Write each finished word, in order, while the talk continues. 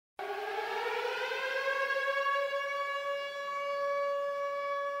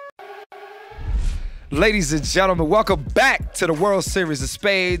Ladies and gentlemen, welcome back to the World Series of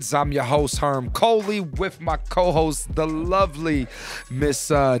Spades. I'm your host, Herm Coley, with my co-host, the lovely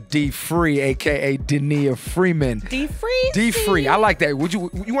Miss D Free, aka Denia Freeman. D Free. D Free. I like that. You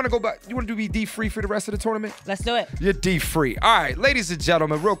want to go back? You want to be D Free for the rest of the tournament? Let's do it. You're D Free. All right, ladies and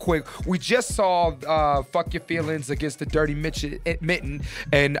gentlemen, real quick, we just saw Fuck Your Feelings against the Dirty Mitten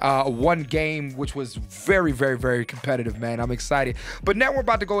and one game which was very, very, very competitive, man. I'm excited. But now we're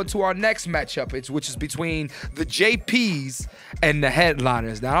about to go into our next matchup, which is between the JPs and the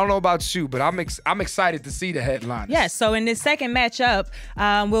Headliners. Now, I don't know about you, but I'm excited to see the Headliners. Yes, so in this second matchup,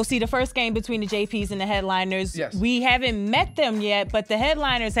 we'll see the first game between the JPs and the Headliners. Yes. We haven't met them yet, but the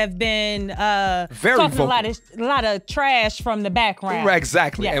Headliners have been very talking vocal. a lot of trash from the background. Right,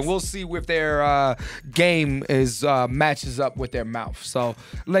 exactly. Yes. And we'll see if their game is matches up with their mouth. So,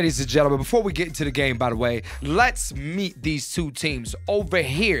 ladies and gentlemen, before we get into the game, by the way, let's meet these two teams. Over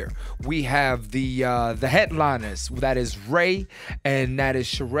here, we have the Headliners. That is Ray and that is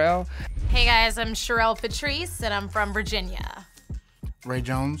Sherelle. Hey guys, I'm Sherelle Patrice and I'm from Virginia. Ray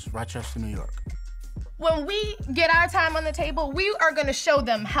Jones, Rochester, New York. When we get our time on the table, we are gonna show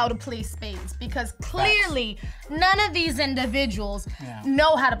them how to play spades because clearly none of these individuals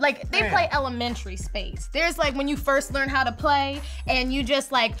know how to, they play elementary spades. There's like when you first learn how to play and you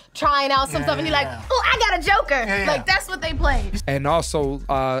just like trying out some stuff and you're like, oh, I got a joker. Like that's what they play. And also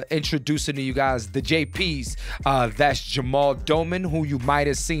introducing to you guys the JPs. That's Jamal Doman, who you might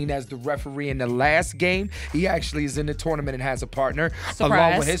have seen as the referee in the last game. He actually is in the tournament and has a partner. Surprise.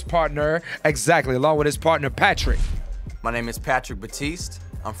 Along with his partner, along with his partner, Patrick. My name is Patrick Batiste.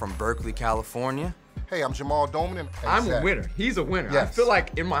 I'm from Berkeley, California. Hey, I'm Jamal Doman. I'm a winner. He's a winner. Yes. I feel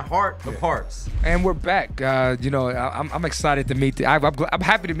like in my heart of hearts. And we're back. I'm excited to meet. I'm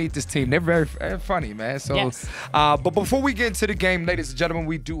happy to meet this team. They're very funny, man. So, Yes. But before we get into the game, ladies and gentlemen,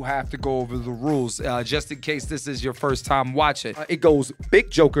 we do have to go over the rules, just in case this is your first time watching. It goes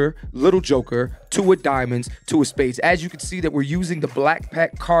big joker, little joker, two of diamonds, two of spades. As you can see, that we're using the Black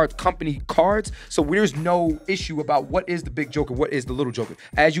Pack Card Company cards, so there's no issue about what is the big joker, what is the little joker.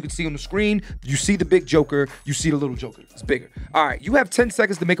 As you can see on the screen, you see the big joker, you see the little joker. It's bigger. All right, you have 10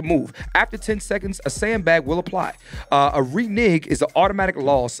 seconds to make a move. After 10 seconds, a sandbag will apply. A renege is an automatic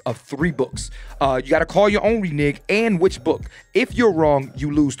loss of 3 books. You got to call your own renege and which book. If you're wrong,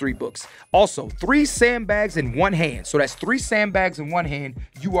 you lose 3 books. Also, 3 sandbags in one hand. So that's 3 sandbags in one hand.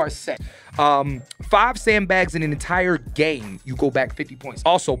 You are set. 5 sandbags in an entire game, you go back 50 points.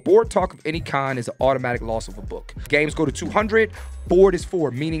 Also, board talk of any kind is an automatic loss of a book. Games go to 200. Board is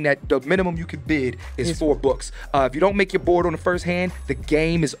 4, meaning that the minimum you can bid is 4 books. If you don't make your board on the first hand, the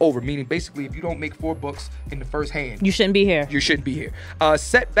game is over. Meaning, basically, if you don't make 4 books in the first hand, You shouldn't be here. you shouldn't be here.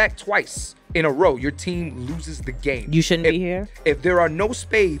 Set back twice in a row, your team loses the game. You shouldn't be here. If there are no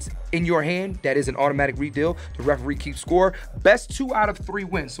spades in your hand, that is an automatic redeal. The referee keeps score. Best 2 out of 3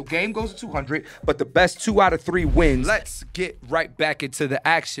 wins. So game goes to 200, but the best 2 out of 3 wins. Let's get right back into the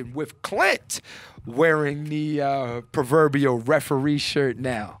action with Clint wearing the proverbial referee shirt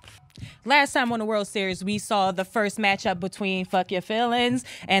now. Last time on the World Series, we saw the first matchup between Fuck Your Feelings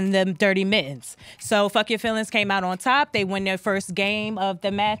and the Dirty Mittens. So Fuck Your Feelings came out on top. They win their first game of the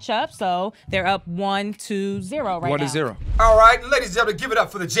matchup, so they're up 1-0 right now. 1-0. All right, ladies and gentlemen, give it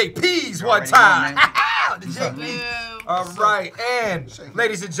up for the JPs one time. The JPs. All right, and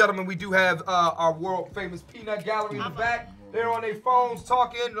ladies and gentlemen, we do have our world famous Peanut Gallery in the back. They're on their phones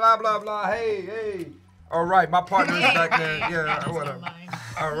talking, blah, blah, blah. Hey, hey. All right, my partner is back there. Yeah, whatever.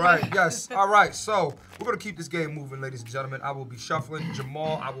 All right, yes. All right, so we're going to keep this game moving, ladies and gentlemen. I will be shuffling.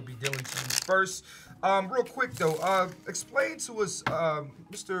 Jamal, I will be dealing to you first. Real quick, though, explain to us,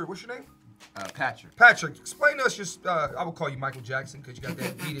 Mr. What's your name? Patrick. Patrick, explain to us just, I will call you Michael Jackson because you got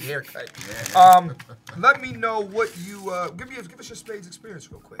that beaded haircut. Let me know what you, give us your spades experience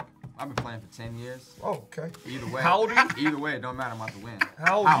real quick. I've been playing for 10 years. Oh, okay. Either way. How old are you? Either way, it don't matter. I'm about to win.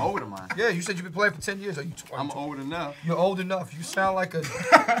 How old am I? Yeah, you said you've been playing for 10 years. Are you 20? I'm old enough. You're old enough. You sound like a...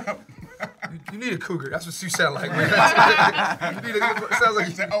 you need a cougar. That's what you sound like, man. You need a... It sounds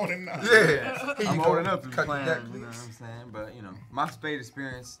like you're old enough. Yeah. Here I'm you old go. enough to be Cut playing, that, you please. know what I'm saying? But, you know, my spade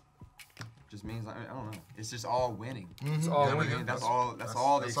experience just means, I don't know, it's just all winning. It's all You know what I winning. mean? That's all the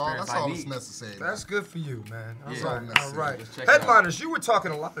experience That's I all need. that's necessary. That's good for you, man. All Yeah. right. All right. Just check it out. Headliners, you were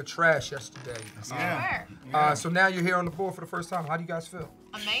talking a lot of trash yesterday. Yeah. So now you're here on the board for the first time. How do you guys feel?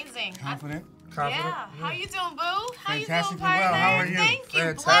 Amazing. Confident. Confident? Yeah. How you doing, boo? How you doing, Fantastically partner? well. How are you? Thank you.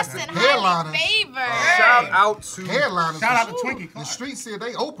 Fantastic. Blessed and highly Headliners. favored. Shout out to... Headliners. Shout out to Twinkie The Clark. street said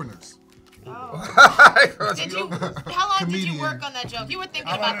they openers. Did you? How long did you Comedian. work on that joke? You were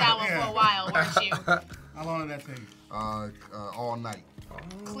thinking about that one for a while, weren't you? How long did that take? All night.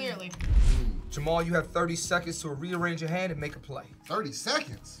 Clearly. Jamal, you have 30 seconds to rearrange your hand and make a play. 30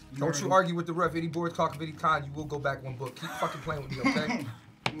 seconds. Don't you argue with the ref. Any board talk of any kind, you will go back one book. Keep fucking playing with me, okay?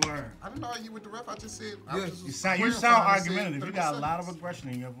 Word. I didn't argue with the ref. I just said. Yeah. You sound argumentative. You got a lot of aggression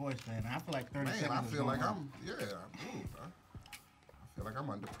in your voice, man. I feel like 30 Man, seconds. I feel like I'm. Yeah. I feel like I'm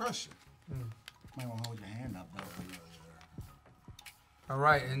under pressure. Might want to hold your hand up, though. All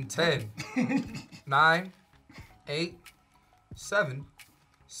right, in 10, 9, 8, 7,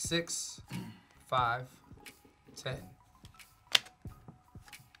 6, 5, 10.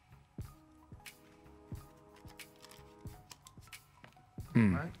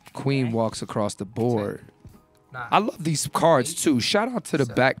 Right. Queen walks across the board. 9, I love these cards too. Shout out to the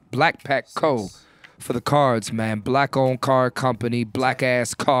Black Pack Co. for the cards, man. Black-owned card company,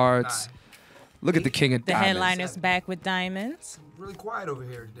 black-ass cards. 9. Look at the king of The diamonds. headliner's back with diamonds. Really quiet over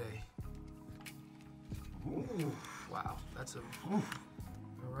here today. Ooh, wow, that's a. All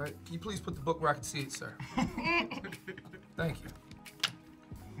right, can you please put the book where I can see it, sir? Thank you.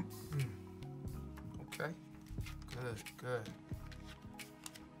 Okay, good.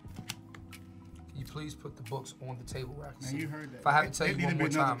 Can you please put the books on the table where I can see you it? heard that. If I have to tell It you one needed more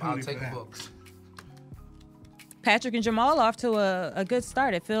another time, I'll penalty take for the that. books. Patrick and Jamal off to a good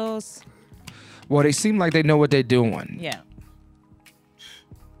start. It feels, Well, they seem like they know what they're doing. yeah.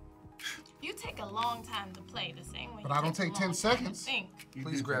 You take a long time to play the same way. But I don't take 10 seconds.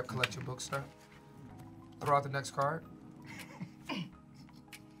 Please collect your books, sir. Throw out the next card.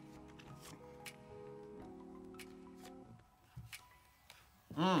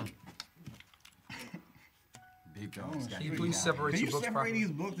 Big dogs. Can you please separate Can your you books separate properly?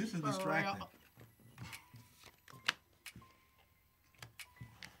 these books? This is distracting.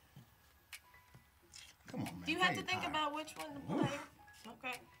 Come on, man. Do you have Play to it think hard. about which one to play?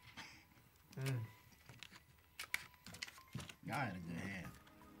 Okay. Y'all had a good hand.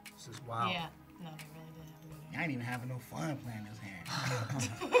 This is wild. Yeah. No, they really did have a good Y'all ain't even having no fun playing this hand.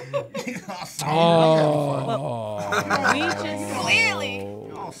 We just Clearly.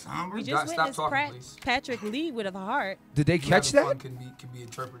 Y'all somber. we Stop just witnessed talking, please. Patrick lead with a heart. Did they catch that? Fun can be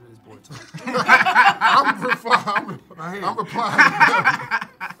interpreted as board talk. I'm replying.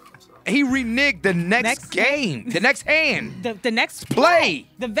 He reneged the next Next game, the next hand. The next Play.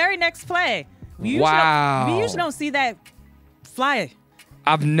 the very next play. We Wow. we usually don't see that fly.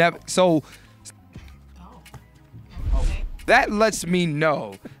 I've never. So Okay. that lets me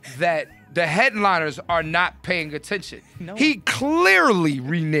know that the headliners are not paying attention. No. He clearly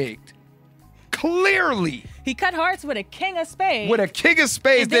reneged. Clearly. He cut hearts with a king of spades. With a king of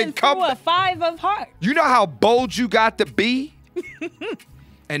spades, and then then come. threw a 5 of hearts. You know how bold you got to be?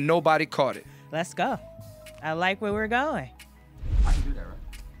 And nobody caught it. Let's go. I like where we're going. I can do that, right?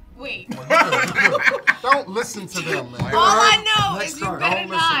 Wait. Don't listen to them, man. All I know is you better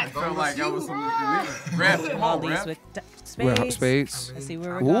not. I felt like I was some ref. Come All on, these ref. with We're spades. spades. Let's see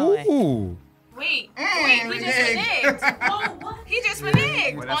where we're going. Ooh. Wait, he just reneged. Whoa, what? He just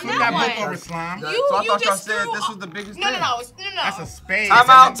reneged Well, that's on what that That book over one. slime. So I thought y'all just said threw this off- was the biggest No, thing. no, That's a spade. Time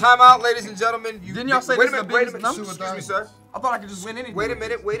out, ladies and gentlemen. Didn't y'all say wait this a is the minute, wait a biggest minute, number? excuse me, sir. I thought I could just win anything. Wait a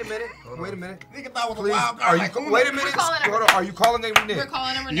minute, wait a minute. Nigga thought it was a Please, wild card. are you, Like, come on. wait a minute. calling it Hold on, are you calling a renege? We're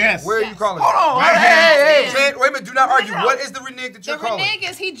calling him renege. Yes. Where are you calling Hold it? on. Right Hey, hand. man, wait a minute, do not argue. no. What is the renege that The you're calling? renege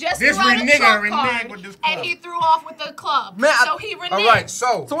is he just This threw out a renege trump renege card with this and club. he threw off with the club. Man, so he reneged. All right,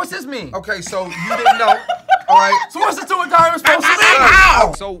 so what's this mean? okay, so you didn't know. All right. So what's the two of diamonds supposed to mean?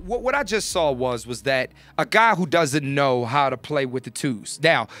 How? So what I just saw was that a guy who doesn't know how to play with the twos.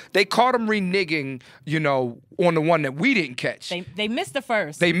 Now, they caught him reneging, on the one that we didn't catch. They missed the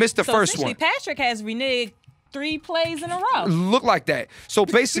first. They missed the so first essentially, one. Patrick has reneged 3 plays in a row. Look like that. So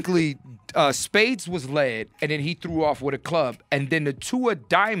basically, spades was led, and then he threw off with a club, and then the 2 of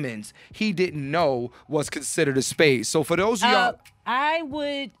diamonds he didn't know was considered a spade. So for those of y'all, I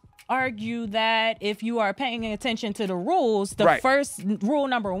would argue that if you are paying attention to the rules, the Right. first rule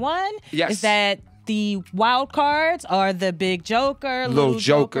number 1 Yes. is that the wild cards are the big joker, Little little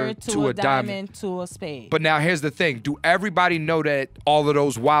joker, joker, to a diamond. to a spade. but now here's the thing: do everybody know that all of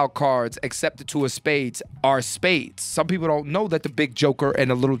those wild cards, except the 2 of spades, are spades? Some people don't know that the big joker and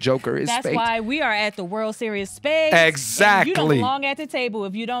the little joker is That's spades. why we are at the World Series Spades. Exactly. And you don't belong at the table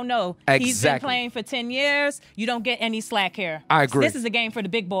if you don't know. He's been Exactly. playing for 10 years. You don't get any slack here. I agree. This is a game for the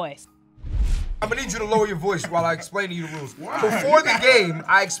big boys. I'm gonna need you to lower your voice while I explain to you the rules. Before the game,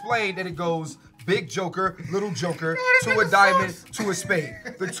 I explained that it goes big joker, little joker, 2 of diamond, 2 of spade.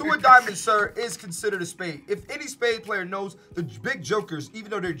 The 2 of diamond, sir, is considered a spade. If any spade player knows the big jokers, even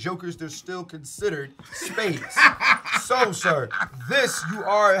though they're jokers, they're still considered spades. So, sir, this you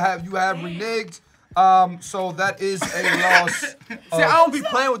have reneged. So that is a loss. See, I don't be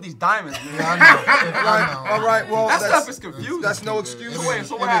playing with these diamonds, man. I know. All right, well, That stuff is confusing. That's no excuse. So wait,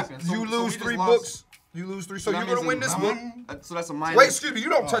 so what happens? You So lose we just 3 lost- books. You lose 3. So that you're gonna means win this book. So that's a minus. Wait, excuse me. You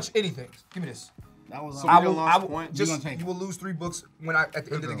don't touch anything. Give me this. That was So I we will. lost I will. point. Just You gonna take you it. will lose 3 books when at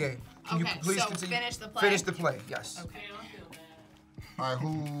the end of the game. Can you Okay, please so continue? finish the play. Finish the play. Yes. Okay. All right,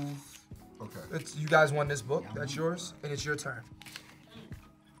 who? Okay. It's, you guys won this book. That's yours, and it's your turn.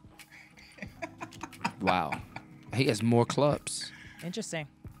 Wow. He has more clubs. Interesting.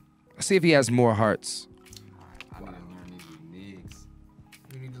 Let's see if he has more hearts. I need to learn these nigs.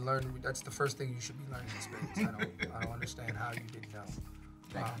 You need to learn. That's the first thing you should be learning in spades. I don't understand how you didn't know.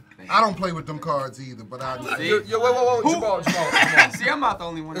 I don't play with them cards either, but I. Whoa, Jamal. See, I'm not the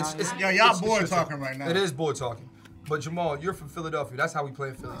only one out It's- here. Yo, y'all it's bored your turn. talking right now. It is boy talking. But Jamal, you're from Philadelphia. That's how we play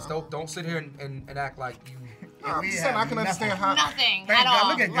in Phillies. Don't sit here and act like you. I'm We just saying I have can understand how. Nothing Thank at God. all.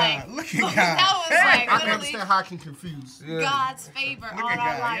 Look at like, God. Look at God. That was I like can literally understand how I can confuse. Yeah. God's favor Look on at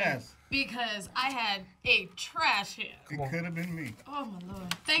our God, life yes. because I had a trash hit. It could have been me. Oh my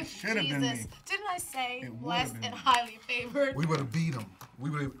Lord! Thank Should've been Jesus. me. Didn't I say It would've blessed been and me. highly favored? We would have beat them. We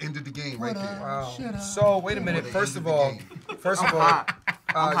would have ended the game right there. Wow. So wait a minute. First of all,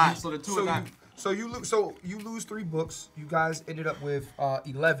 I'm hot, so the two of them. So you lose 3 books. You guys ended up with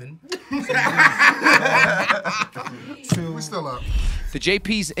 11. We still up. The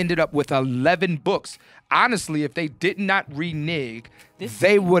JPs ended up with 11 books. Honestly, if they did not renege,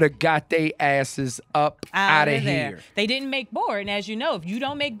 they would have got their asses up out of here. They didn't make board, and as you know, if you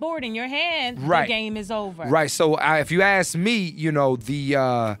don't make board in your hand, Right. the game is over. Right. So if you ask me, you know,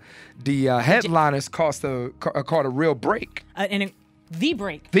 the headliners caught a real break. The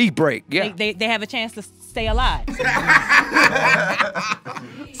break. The break. Yeah. They have a chance to stay alive.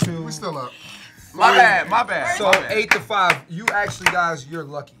 We still up. My bad. So 8-5. You actually guys, you're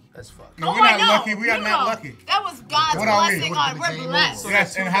lucky as fuck. No, Oh, we're I not know. lucky. We are No, not no. lucky. That was God's What are we? blessing What on. did the We're game blessed. over?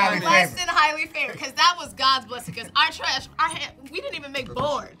 Yes, and highly Blessed favored. and highly favored, because that was God's blessing. Because our trash, we didn't even make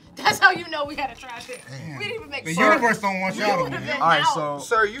board. That's how you know we had a trash hit. We didn't even make The board. universe don't want y'all to would've win. been All right, out. so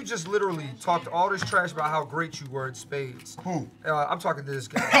Sir, you just literally talked all this trash about how great you were at spades. Who? I'm talking to this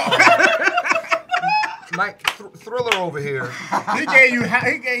guy. Mike Thriller over here. He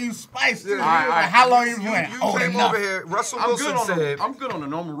gave you spice too. All right. How long you You went? came over here. Russell Wilson said. I'm good on the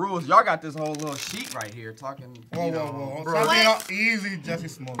normal rules. Y'all got this whole little sheet right here talking. Whoa. bro. Stop being all easy, Jesse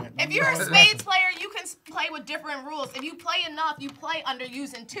Smollett. If you're a spades player, you can play with different rules. If you play enough, you play under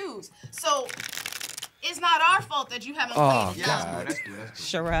using 2s. So it's not our fault that you haven't played Yeah, enough. that's good.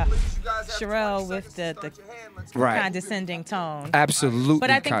 Sherelle, You guys have Sherelle 20 with seconds to the start your hand. Let's Right. condescending tone. Absolutely.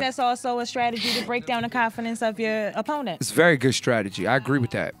 But I think that's also a strategy to break down the confidence of your opponent. It's a very good strategy. I agree with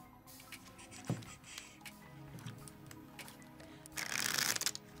that.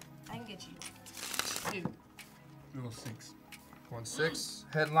 I can get you 2. Little 6. Going 6.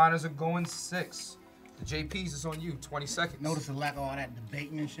 Headliners are going 6. The JPs is on you. 20 seconds. Notice the lack of all that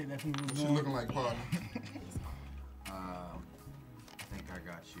debating and shit that people was She doing. looking like partner. I think I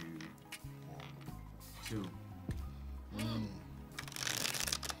got you 2.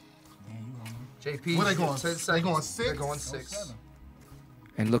 JPs. Where they going? 10 seconds. They going 6? They're going 6.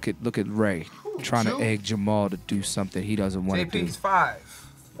 And look at Ray trying to egg Jamal to do something he doesn't want to do. JP's 5.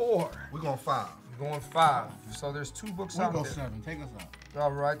 4. We're going 5. You're going 5. So there's 2 books We'll out go there. 7. Take us out.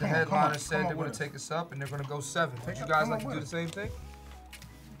 All right. The Come on, headliner come said on they're going with to us. take us up and they're going to go 7. Would you us- guys come like on to do the with same thing?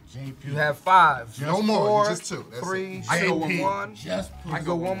 JP. You have 5. No more. 4, Just 2. That's 3, it. I can go 2, one 1. Just I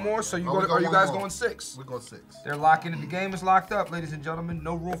go one more. So you Oh, we go, go are you one guys more. going 6? We go 6. They're locking it. The game is locked up, ladies and gentlemen.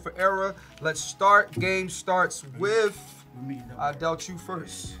 No room for error. Let's start. Game starts with. I dealt you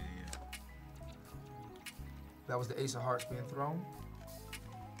first. That was the ace of hearts being thrown.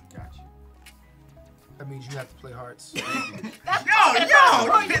 Got you. That means you have to play hearts. Bro,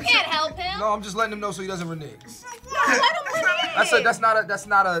 you can't help him. No, I'm just letting him know so he doesn't renege. No, let him play. That's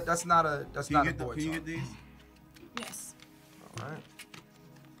not a boy Can you talk. get these? Yes. All right.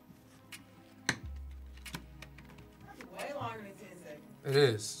 Way longer than 10 seconds. It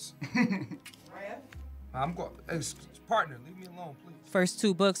is. Right? I'm going. Hey, partner, leave me alone, please. First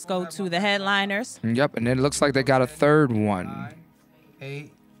 2 books go to the headliners. Yep, and then it looks like they got a third one. 9,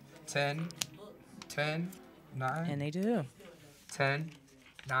 8, 10, 10, 9. And they do. 10,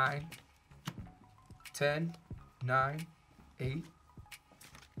 9, 10, 9, 8,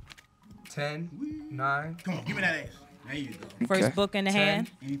 10, 9, Come on, give me that ace. There you go. First Okay. book in the 10,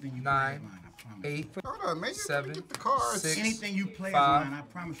 hand. Anything you 9, play is mine, I promise. 8, Hold on, man. You 7, get the cards. 6, Anything you play is 5, mine, I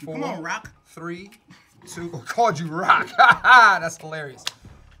promise you. 4, Come on, Rock. 3, 2. Oh, called you Rock. That's hilarious.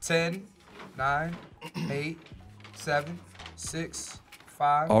 10, 9, 8, 7, 6,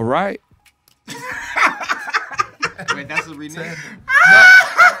 5, All right. Wait, that's a renege?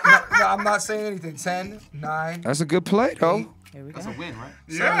 No, I'm not saying anything. 10, 9. That's a good play, though. Here we go. That's a win, right?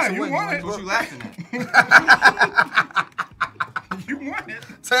 Yeah, it's a you win. won it. What you laughing at? You won it.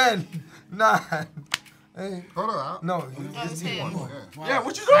 10, 9. Hey, Hold on. no, That's you 10. won. Yeah,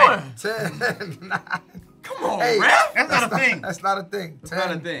 what you doing? 10, 9. Come on, Hey, ref. That's not a thing. That's not a thing. 10,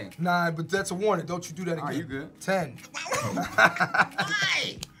 not a thing. 9, but that's a warning. Don't you do that again. Are you good? 10,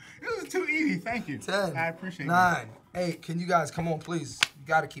 Why? This is too easy. Thank you. 10, I appreciate 9. 8. Can you guys come on, please? You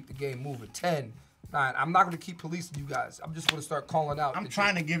got to keep the game moving. 10, 9. I'm not going to keep policing you guys. I'm just going to start calling out. I'm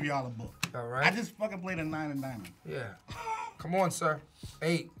trying to give y'all a book. All right. I just fucking played a 9 and diamond. Yeah. Come on, sir.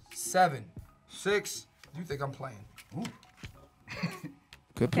 8, 7, 6. You think I'm playing?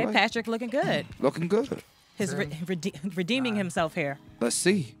 Good Okay, play. Patrick looking good. Looking good. His redeeming himself here. Let's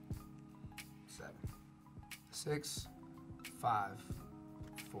see. 7, 6, 5,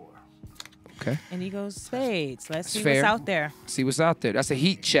 4. Okay. And he goes spades. Let's see fair. what's out there. See what's out there. That's a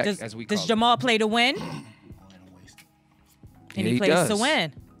heat check, Does, as we call does it. Jamal play to win? And Yeah, he he plays to does.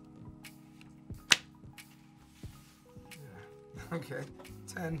 win. Okay.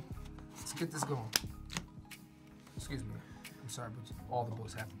 10. Let's get this going. Excuse me. I'm sorry, but all the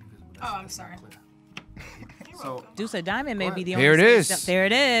books have to be visible. Oh, I'm sorry. So, Deuce of Diamond may be the only. Here it spade- is. There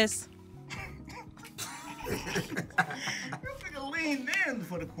it is. This nigga leaned in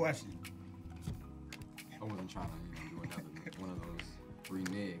for the question. I wasn't trying to do another one of those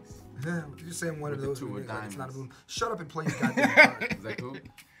reneges. Yeah, you're saying one of With the those. two Like of it's not a diamonds. boom. Shut up and play your goddamn card. Is that cool?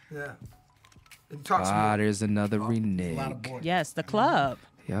 Yeah. And talk to Ah, me. there's another A lot of renege. boards. Yes, the club.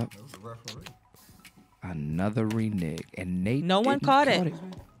 Yep. That was a referee. Another renege. And Nate No one didn't caught it.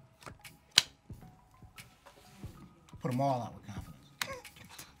 Put them all out with confidence.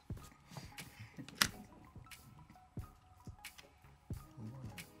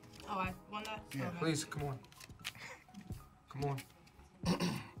 Oh, I won that? Yeah. Okay. Please, come on. Come on.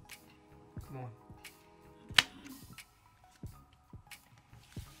 Come on.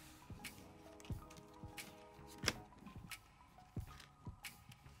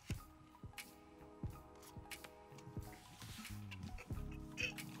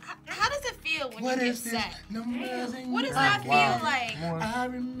 How does it feel when What you get is this? set? Numbers and What does that Wow. feel like? Come on. I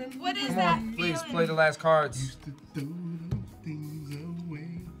remember. What is Come that on. Please feeling? play the last cards. Used to throw those things away.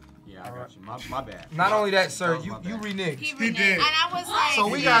 Yeah, I got you. My bad. Not only that, sir, That was you my you bad. reneged. He He reneged. did. And I was like, So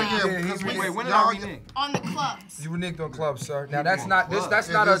we gotta Yeah, get. he's Because Wait, when did y'all I get- renege? on the clubs. You reneged on clubs, sir. Now that's not this. That's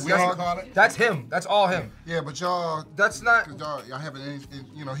Yeah, not this us. we all That's, call it. that's him. That's all him. Yeah, but y'all. That's not. Cause y'all haven't any.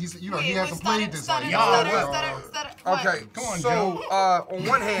 You know, he's. You know, Wait, he wait, hasn't played this like y'all. What? Okay. Come on, so Joe. on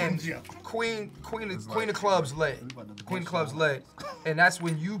one hand, Joe. Queen of Clubs led. Queen of Clubs led, and that's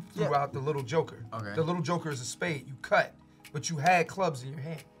when you threw out the little joker. Okay. The little joker is a spade. You cut, but you had clubs in your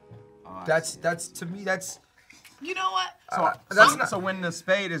hand. I That's to me. That's You know what? that's not. So when the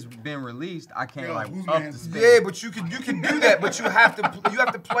spade has been released, I can't Yo, like who's up man- the spade. Yeah, but you can do that, but you have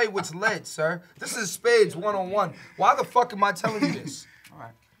to play what's led, sir. This is spades 1-on-1. Why the fuck am I telling you this?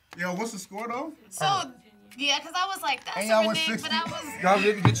 Yo, what's the score though? So, yeah, because I was like, that's And a y'all was renege, 60. but I was. Y'all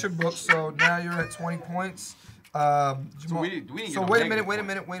didn't get your book, so now you're at 20 points. Jamal- we didn't get so no wait a negative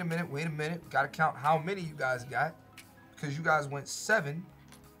minute, wait a minute. Gotta count how many you guys got. Because you guys went 7, and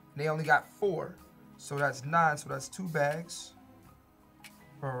they only got 4. So that's 9, so that's 2 bags.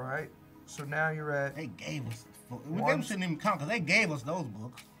 All right. So now you're at They gave us. One. Them shouldn't even count because they gave us those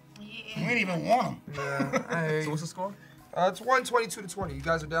books. We Yeah. ain't even want them. Hey, So what's the score? it's 122-20. You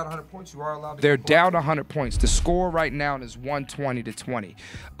guys are down 100 points. You are allowed to. They're keep down 100 points. The score right now is 120-20.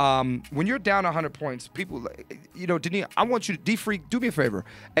 When you're down 100 points, people, you know, Denise, I want you to, D-Freak, do me a favor.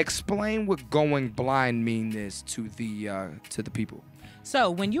 Explain what going blind mean is to the people.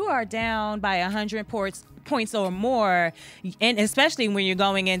 So when you are down by 100 points or more, and especially when you're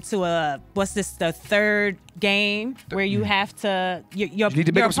going into the third game where you have to, your You need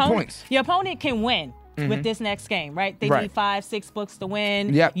to make your up some opponent- points. Your opponent can win. With this next game, right? They Right. need 5-6 books to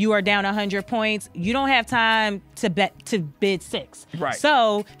win. Yep. You are down 100 points. You don't have time to bid 6. Right.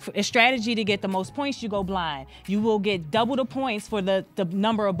 So a strategy to get the most points, you go blind. You will get double the points for the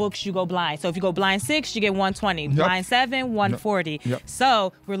number of books you go blind. So if you go blind 6, you get 120. Blind 7, 140. Yep.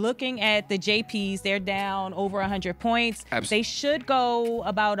 So we're looking at the JPs. They're down over 100 points. They should go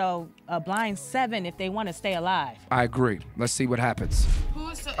about a blind 7 if they want to stay alive. I agree. Let's see what happens.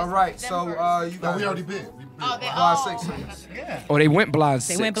 All right. So you guys. No, we already bid. We bid. Oh, they Blind all. 6. Yeah. Oh, they went blind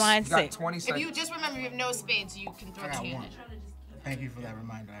 6. They went blind You got 6. 20 If seconds. you just remember, you have no spades, you can throw I got 2 one. in. Thank you for that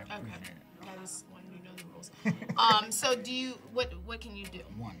reminder. I Okay. appreciate it. That is when you know the rules. So do you, what can you do?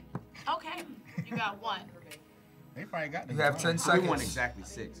 One. Okay, you got 1. They probably got this. You have 10 We seconds. won exactly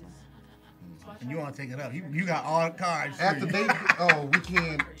 6. And you want to take it up. You got all the cards. After they, we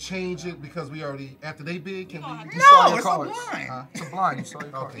can't change it because we already, after they bid, can we? You saw your it's cards. a blind. It's a blind. You saw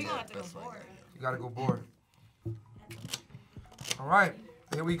your cards. Okay, You yeah, that's fine. gotta go board. All right,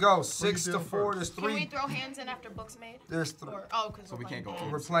 here we go. 6 to 4. There's Can we 3. throw hands in after books made? There's 3. Because So we can't go We're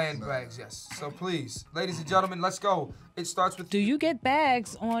over. playing bags, yes. So please, ladies and gentlemen, let's go. It starts with Do you get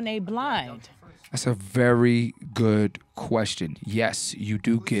bags on a blind? That's a very good question. Yes, you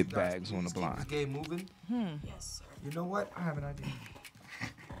do get Please, guys, bags on the please keep blind. this game moving. Yes, sir. You know what? I have an idea.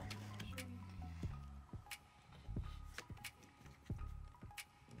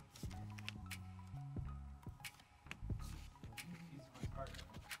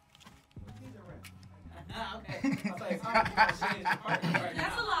 That's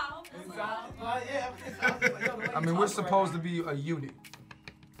allowed. I mean, we're supposed to be a unit.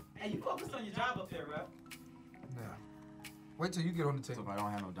 Hey, you focused on your job up there, rep. Yeah. Wait till you get on the So table. if I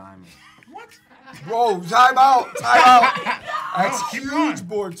don't have no diamonds. Bro, time out. Time out. That's keep huge going.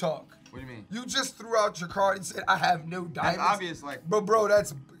 board talk. What do you mean? You just threw out your card and said, I have no That's diamonds. obvious, like. Bro,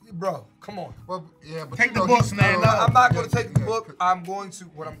 come on. Well, yeah, but Take you the know, books, he's man. still- I'm not going to take the Yeah, book.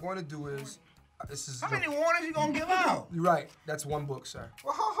 What I'm going to do is, this is. How many warnings you gonna give out? You're right. That's one book, sir.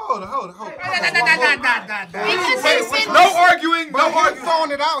 Well, hold on. Because Wait, he's been no arguing. But No he's arguing. throwing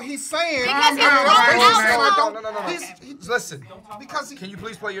it out. He's saying. Because he's I'm throwing saying- out the No. Listen. Because he, Can you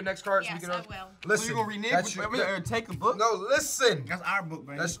please play your next card? Yes, so we I can, will. So Listen. you gonna renege that's with your- me or take a book? No, listen. That's our book,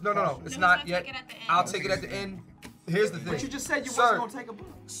 man. That's, no. It's he's not gonna yet. take it at the end. I'll take it at the end. Here's the thing. But you just said you Sir. wasn't gonna take a book.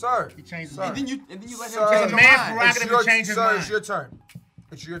 Sir. He changed Sir. his And then you let him Sir. change It's a your man's mind. prerogative to change his sir, mind. it's your turn.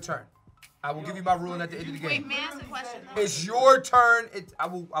 It's your turn. I will give you my ruling at the end of the Wait, game. may I ask a question? It's your turn. I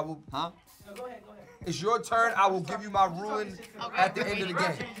will. Huh? No, go ahead. It's your turn. I will give you my ruling at the end of the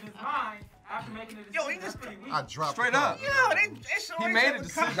game. Changing his mind after making a decision. Yo, he just- That's pretty weak. I dropped Straight the up. card. Yo, they He made a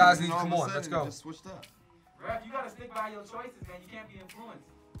decision. You guys need and to all come of a on, let's sudden go. it just switched up. Ref, you gotta stick by your choices, man. You can't be influenced.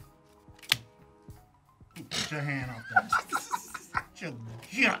 Put your hand off that. Put your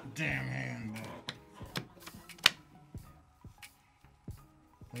goddamn hand back.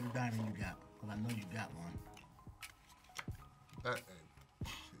 What diamond you got? Because I know you got one.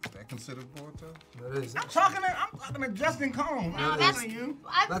 Is that considered board talk? That is. I'm talking to Justin Combs. No, I'm that's. talking to you.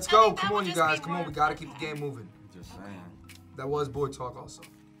 Let's I go. think that Come would on, you just guys. be Come on. more We gotta keep the okay. game moving. Just saying. That was board talk also.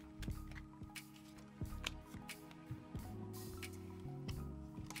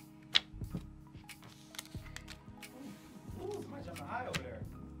 Ooh, somebody jumping high over there.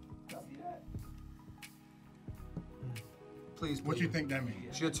 Y'all see that? Please. What please. you think that means?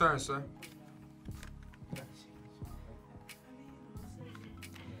 It's your turn, sir.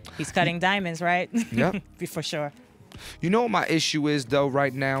 He's cutting diamonds, right? Yep. For sure. You know what my issue is though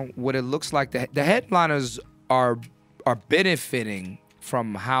right now? What it looks like the headliners are benefiting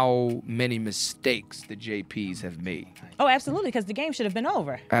from how many mistakes the JPs have made. Oh, absolutely, because the game should have been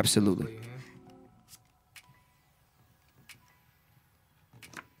over. Absolutely.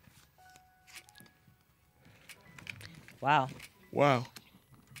 Wow. Wow.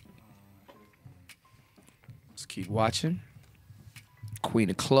 Let's keep watching. Queen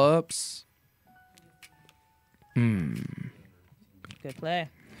of clubs. Good play.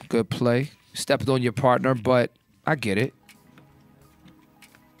 Good play. Stepped on your partner, but I get it.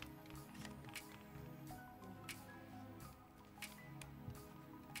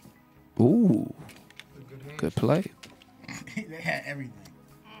 Ooh. Good play. They had everything.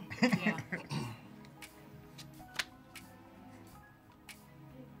 Yeah.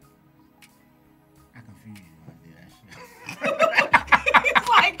 I confused you when I did that shit. It's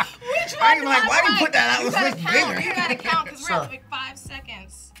like, which I one? ain't like, why do you put that out? You It was gotta much count. bigger. You gotta count because we're Sir. at like 5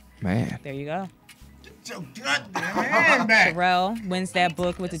 seconds. Man. There you go. Get your goddamn hand back. Sherelle wins that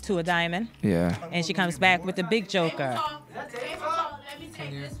book with the 2 of diamond, Yeah. and she comes back with the big joker. Let me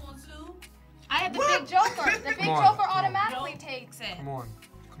take this one too. I had the big joker. The big Come on, joker come on. automatically takes it. Come on.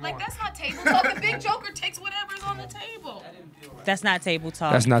 Come Like, on. that's not table talk. The big joker takes whatever's on the table. That's not table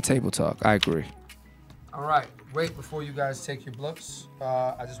talk. That's not table talk. I agree. All right. Wait, before you guys take your books,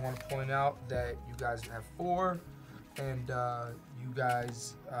 I just want to point out that you guys have 4, and you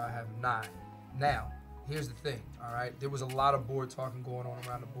guys have 9. Now, here's the thing. All right. There was a lot of board talking going on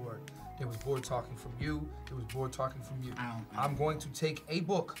around the board. There was board talking from you. There was board talking from you. I'm going to take a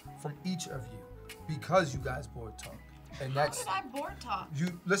book from each of you because you guys board talk, and How that's did I board talk?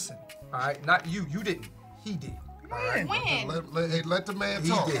 you. Listen. All right. Not you. You didn't. He did. All right. When? Let the man He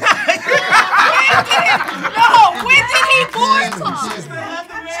talk. did. No, when did he board talk? Excuse me.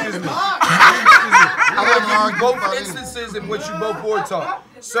 I'm going to give you argue both about instances in which you both board talk.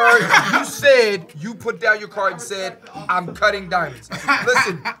 Sir, you said, you put down your card and said, I'm cutting diamonds.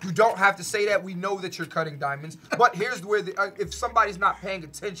 Listen, you don't have to say that. We know that you're cutting diamonds. But here's where, if somebody's not paying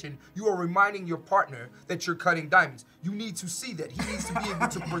attention, you are reminding your partner that you're cutting diamonds. You need to see that. He needs to be able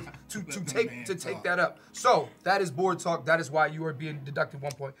to take that up. So, that is board talk. That is why you are being deducted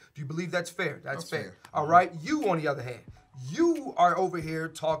 1 point. Do you believe that's fair? That's fair. All right? You, on the other hand, you are over here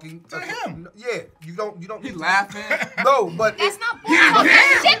talking to him. Yeah, you don't. You laughing? No, but that's not board talk.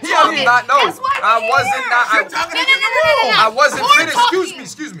 That's shit talking. Not, no, That's why I we're wasn't. here. I wasn't Board finished. talking.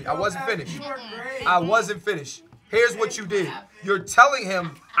 Excuse me. I wasn't finished. I wasn't finished. Here's what you did. You're telling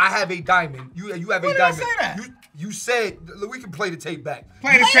him I have a diamond. You have a diamond. Say that? You said we can play the tape back.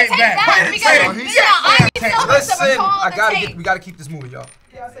 Play the tape back. Listen, we gotta keep this moving, y'all.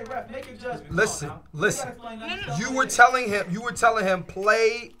 Yeah, I say, ref, make your judgment. Listen. You were telling him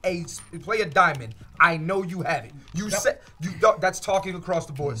play a diamond. I know you have it. You said that's talking across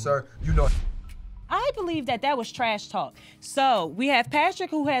the board, sir. You know. I believe that was trash talk. So we have Patrick,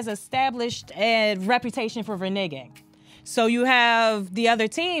 who has established a reputation for reneging. So you have the other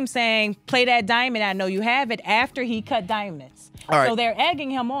team saying, play that diamond, I know you have it, after he cut diamonds. All right. So they're egging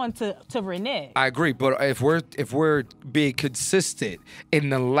him on to renege. I agree, but if we're being consistent, in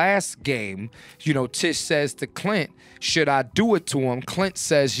the last game, Tish says to Clint, should I do it to him? Clint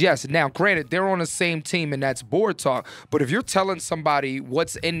says yes. Now, granted, they're on the same team and that's board talk, but if you're telling somebody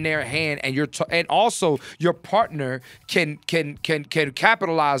what's in their hand and and also your partner can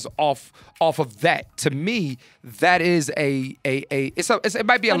capitalize off of that, to me, that is it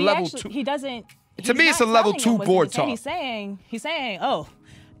might be a level 2. He doesn't. To me, it's a level 2 board talk. He's saying, oh,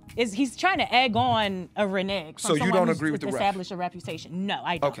 he's trying to egg on a renege. So you don't agree with the ref? Establish a reputation. No,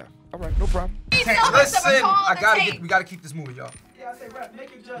 I don't. Okay, all right, no problem. Listen, we gotta keep this moving, y'all. Yeah, I say, ref,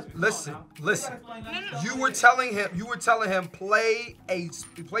 make your judgment. Listen. You were telling him play a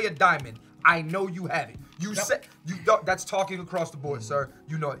diamond. I know you have it. You said that's talking across the board, sir.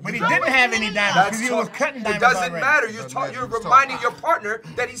 You know it. But he didn't have any diamonds because he was cutting diamonds. It doesn't already. matter. You're reminding your partner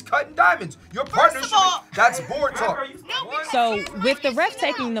that he's cutting diamonds. Your partner that's board talk. So with the ref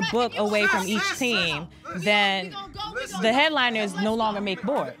taking the book away from each team, then the headliners no longer make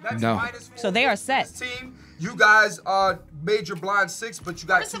board. No. So they are set. Team, you guys made your blind 6, but you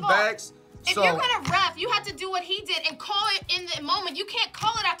got 2 bags. If you're gonna ref, you have to do what he did and call it in the moment. You can't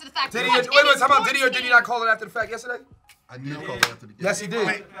call it after the fact. Did he or did he not call it after the fact yesterday? I did call it after the game. Yes, he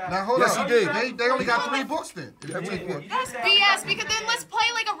did. Now hold yes, on. Yes, he did. They only got 3 books then. That's BS, because then let's play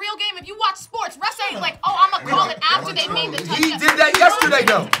like a real game. If you watch sports, refs ain't like, oh, I'm gonna call it after they made the touchdown. He did that yesterday,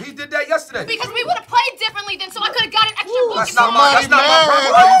 though. He did that yesterday. Because we would have played differently then, so I could have got an extra book. That's not my problem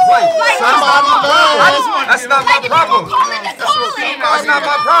how you play. That's not my problem. That's not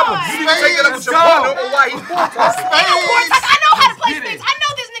my problem. You need to take it up with your partner or why he's board talking. I know how to play spades. I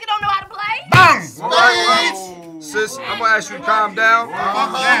know this nigga don't know how to play. Bang! Sis, I'm gonna ask you to calm down.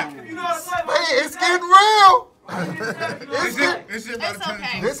 It's getting real.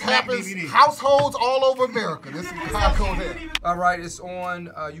 This happens households all over America. This is hardcore here. All right, it's on.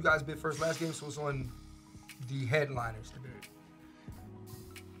 You guys bid first last game, so it's on the headliners to bid.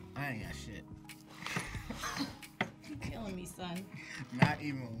 I ain't got shit. You killing me, son. Not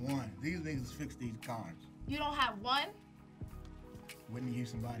even one. These niggas fix these cards. You don't have one? Whitney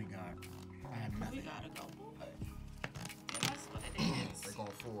Houston bodyguard. I have nothing. We gotta go. That's what it is. They're going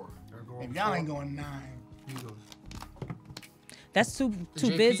 4. If y'all ain't going 9. That's two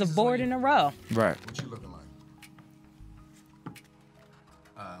bids of board in a row. Right. What you looking like?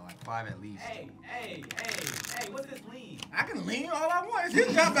 Like 5 at least. Hey, what's this lean? I can lean all I want. It's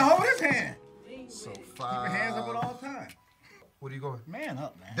his job to hold his hand. So Keep 5. your hands up at all times. What are you going? Man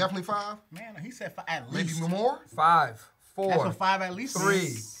up, man. Definitely 5. Man, he said at least. Maybe more. 5, 4. That's what 5 at least.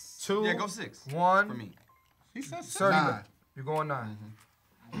 3, 2. Yeah, go 6. 1. For me. He said 6. 9. You're going 9.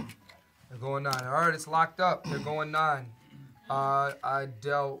 They're going 9. All right, it's locked up. They're going 9. I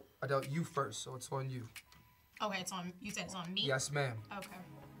dealt you first, so it's on you. Okay, it's on. You said it's on me. Yes, ma'am. Okay.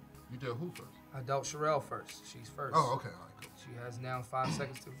 You dealt who first? I dealt Sherelle first. She's first. Oh, okay. All right, cool. She has now 5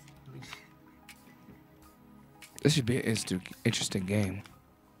 seconds to release. This should be an interesting game.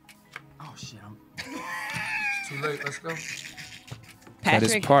 Oh shit, It's too late. Let's go.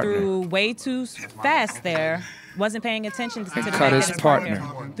 Patrick threw way too fast there. Wasn't paying attention to the fact that his partner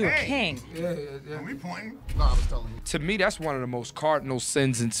threw a king. Yeah. Are we pointing? No, I was telling you. To me, that's one of the most cardinal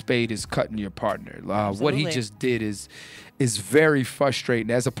sins in spade is cutting your partner. What he just did is very frustrating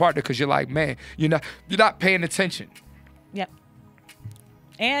as a partner because you're like, man, you're not paying attention. Yep.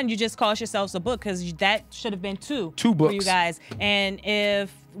 And you just cost yourselves a book because that should have been 2 books for you guys. And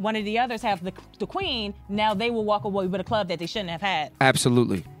if one of the others have the queen, now they will walk away with a club that they shouldn't have had.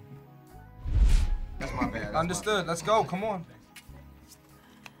 Absolutely. That's my bad. Understood. Let's go. Come on.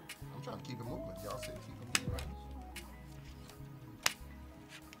 I'm trying to keep it moving. Y'all say keep it moving.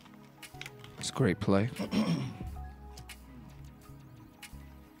 It's a great play.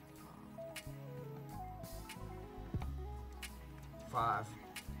 5,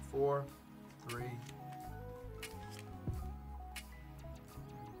 4, 3.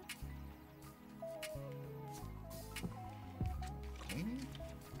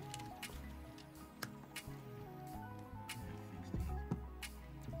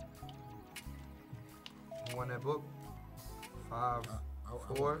 Who won that book? 5,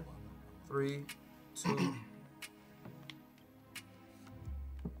 4, 3, 2.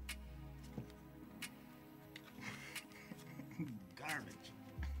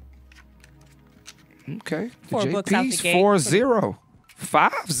 Okay. The 4 books out the JP's gate. 4-0.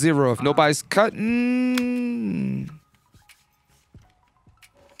 5-0 if nobody's cutting.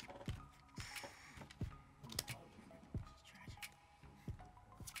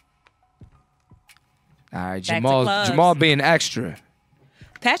 All right, Back to Jamal clubs. being extra.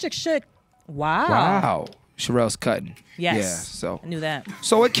 Patrick should. Wow. Wow. Sherelle's cutting. Yes. Yeah, so I knew that.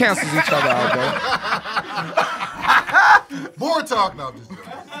 So it cancels each other out, though. Board talk now. Just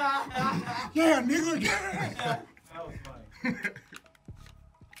Yeah, nigga. That was funny.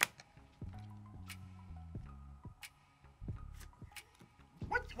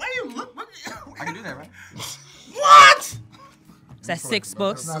 Why you look? I can do that, right? What? Is that 6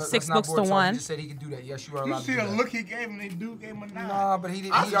 books? That's not- 6 that's not books board to talk. He 1. just said he could do that. Yes, you are You allowed to see do the that. look he gave him? They do gave him a 9. Nah, but he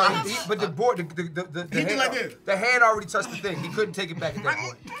didn't. He already. But the board, the He did hand, like this. the hand already touched the thing. He couldn't take it back at that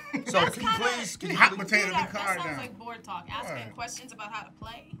point. So can you please? Can you Hot please? potato the That card sounds down. like board talk. Asking questions about how to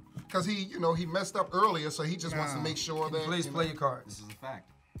play. because he messed up earlier, so he just wants to make sure that. Please play your cards. This is a fact.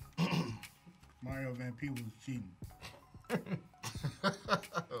 Mario Van P was cheating. You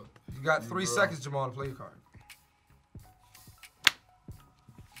got 3 seconds, Jamal, to play your card.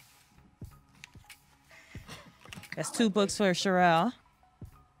 That's 2 books for Sherelle.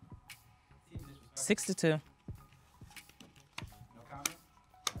 6 to 2. No comment?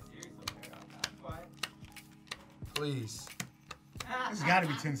 Serious over there. I'm not quiet. Please. It's got to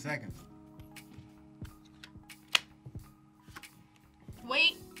be 10 seconds.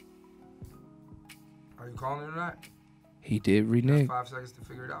 Wait. Are you calling it or not? He did You got renege. 5 seconds to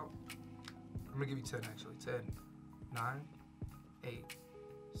figure it out. I'm gonna give you 10 actually. 10, 9, 8,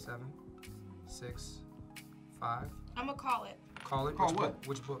 7, 6, 5. I'm gonna call it. Call it. Call Which what? book?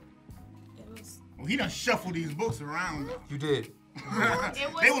 Which book? It was. Well, he done shuffled these books around. You did. It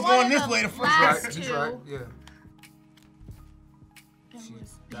They was one going of this the way the first last Right. two. He's right. Yeah. It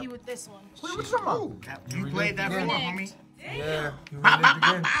was, he with this one. Wait, what you talking about? You played that reneged for again. homie. Yeah. You reneged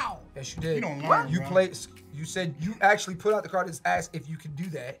again. Ow! Yes, you did. You don't learn, You bro. played. You said you actually put out the card and asked if you could do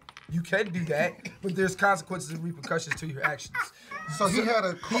that. You can do that, but there's consequences and repercussions to your actions. So he had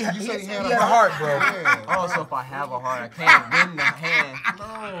a. You said he had He had a heart, bro. Yeah. Oh, so if I have a heart, I can't win the hand.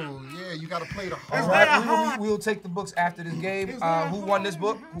 No, yeah, you got to play the All heart. right, we will take the books after this game. Who won this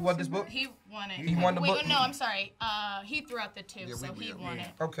book? Who won this book? He won it. He won the Wait, book? no, I'm sorry. He threw out the 2, so he won it.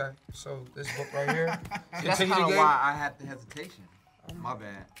 Okay, so this book right here. That's Continue kind the of game. why I had the hesitation. My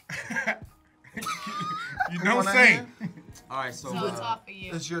bad. You Who don't won that say. hand? All right, so So it's off of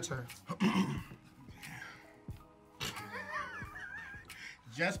you. It's your turn.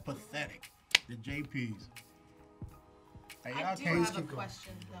 Just pathetic. The JPs. Hey, I y'all do can't have a keep going.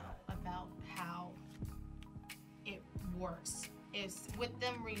 question though about how it works. Is with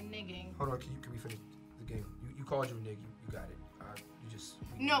them reneging. Hold on, can we finish the game? You called your nig, you got it. You just.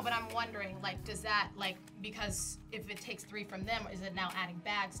 No, but I'm wondering, like, does that, like, because if it takes 3 from them, is it now adding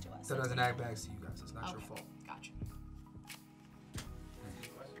bags to us? That doesn't add bags to you guys. It's not your Okay, fault. gotcha.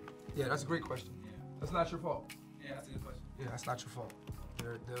 Yeah, that's a great question. That's not your fault. Yeah, that's a good question. Yeah, that's not your fault.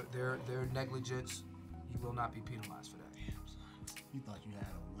 Their negligence, you will not be penalized for that. You thought you had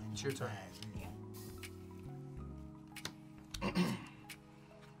a win. It's your turn.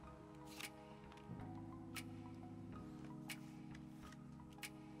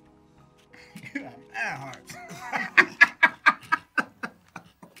 That hurts.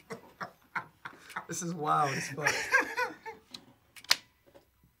 This is wild as fuck.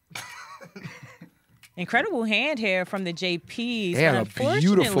 Incredible hand here from the JPs. They had but a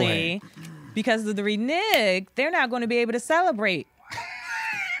beautiful unfortunately, because of the renege, they're not going to be able to celebrate.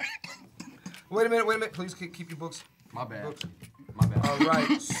 Wait a minute. Please keep your books. my bad. Books. My bad. All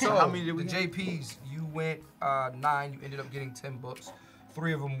right. So How many did we the get? JPs, you went 9. You ended up getting 10 books.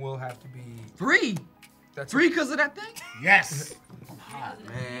 3 of them will have to be. 3. That's 3 because of that thing? Yes.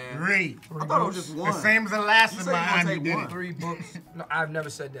 Man. 3. I thought it was just one. The same as the last You one. said you gonna take one. 3 books. No, I've never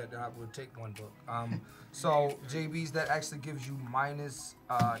said that I would take 1 book. So JB's that actually gives you minus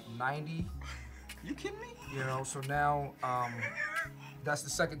 90. You kidding me? You know, so now that's the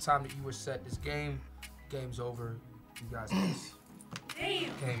second time that you were set this game. Game's over. You guys miss.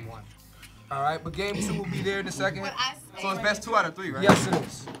 Game 1. All right, but game 2 will be there in a second. So it's best 2 out of 3, right? Yes, it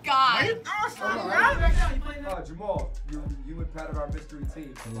is. God. Jamal, you and Pat are our mystery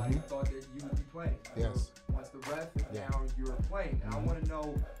team. Somebody thought that you would be playing. Yes. Once the ref, and now you're playing. And I want to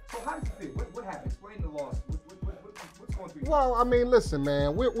know, so how does it feel? What happened? Explain the loss. What's going through your Well, I mean, listen,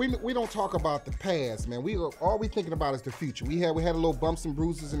 man. We don't talk about the past, man. All we thinking about is the future. We had a little bumps and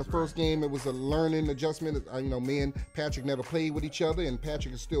bruises in the first game. It was a learning adjustment. You know, me and Patrick never played with each other, and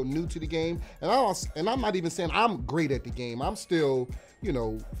Patrick is still new to the game. And I'm not even saying I'm great at the game. I'm still,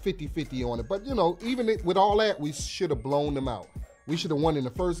 50-50 on it. But even with all that, we should have blown them out. We should have won in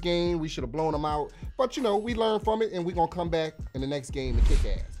the first game. We should have blown them out. But we learned from it, and we're gonna come back in the next game and kick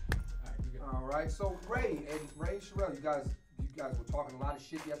ass. All right, so Ray and Sherelle, you guys were talking a lot of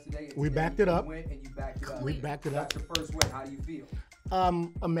shit yesterday. We backed it up. You went and you backed it up. We backed it up. That's your first win. How do you feel?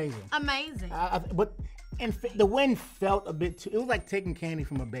 Amazing. Amazing. But the win felt a bit too. It was like taking candy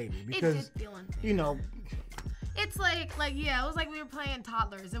from a baby because It did feel unfair. It's like yeah, it was like we were playing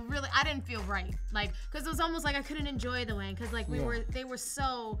toddlers. It really, I didn't feel right, because it was almost like I couldn't enjoy the win, because they were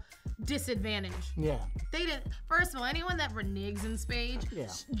so disadvantaged. Yeah. They didn't. First of all, anyone that reneges in spades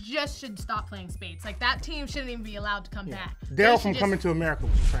just should stop playing spades. Like that team shouldn't even be allowed to come back. Daryl from Coming to America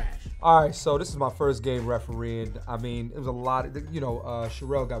was trash. All right, so this is my first game refereeing. I mean, it was a lot of,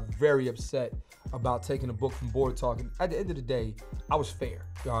 Sherelle got very upset about taking a book from Board Talk. And at the end of the day, I was fair,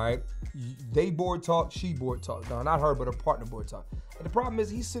 all right? They board talk, she board talk. No, not her, but her partner board talk. And the problem is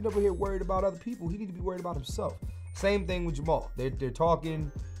he's sitting over here worried about other people. He need to be worried about himself. Same thing with Jamal. They're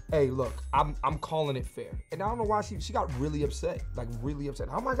talking, hey, look, I'm calling it fair. And I don't know why she got really upset, like really upset.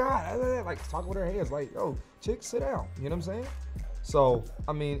 Oh my God, like talking with her hands, like, yo, chick, sit down. You know what I'm saying? So,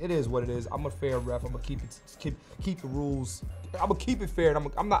 I mean, it is what it is. I'm a fair ref. I'm gonna keep the rules. I'm gonna keep it fair. And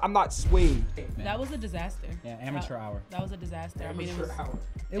I'm not swayed. That was a disaster. Yeah, amateur hour. That was a disaster.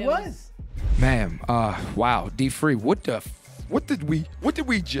 It was. Man, wow, D-Free, what did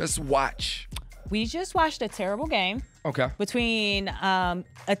we just watch? We just watched a terrible game. Okay. Between a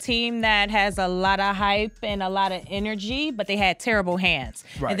team that has a lot of hype and a lot of energy, but they had terrible hands.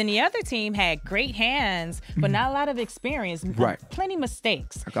 Right. And then the other team had great hands, but not a lot of experience. Right. Plenty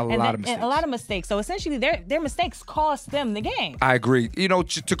mistakes. A lot of mistakes. So essentially, their mistakes cost them the game. I agree.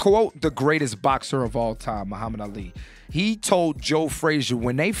 To quote the greatest boxer of all time, Muhammad Ali, he told Joe Frazier,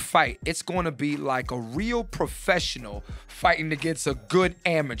 when they fight, it's going to be like a real professional fighting against a good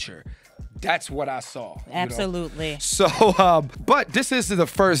amateur. That's what I saw. Absolutely. So, but this is the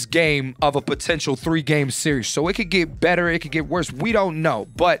first game of a potential 3-game series. So it could get better, it could get worse. We don't know.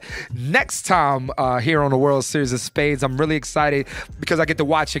 But next time here on the World Series of Spades, I'm really excited because I get to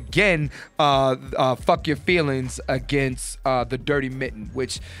watch again Fuck Your Feelings against the Dirty Mitten,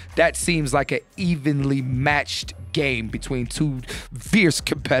 which that seems like an evenly matched game between two fierce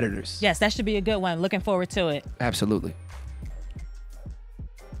competitors. Yes, that should be a good one. Looking forward to it. Absolutely.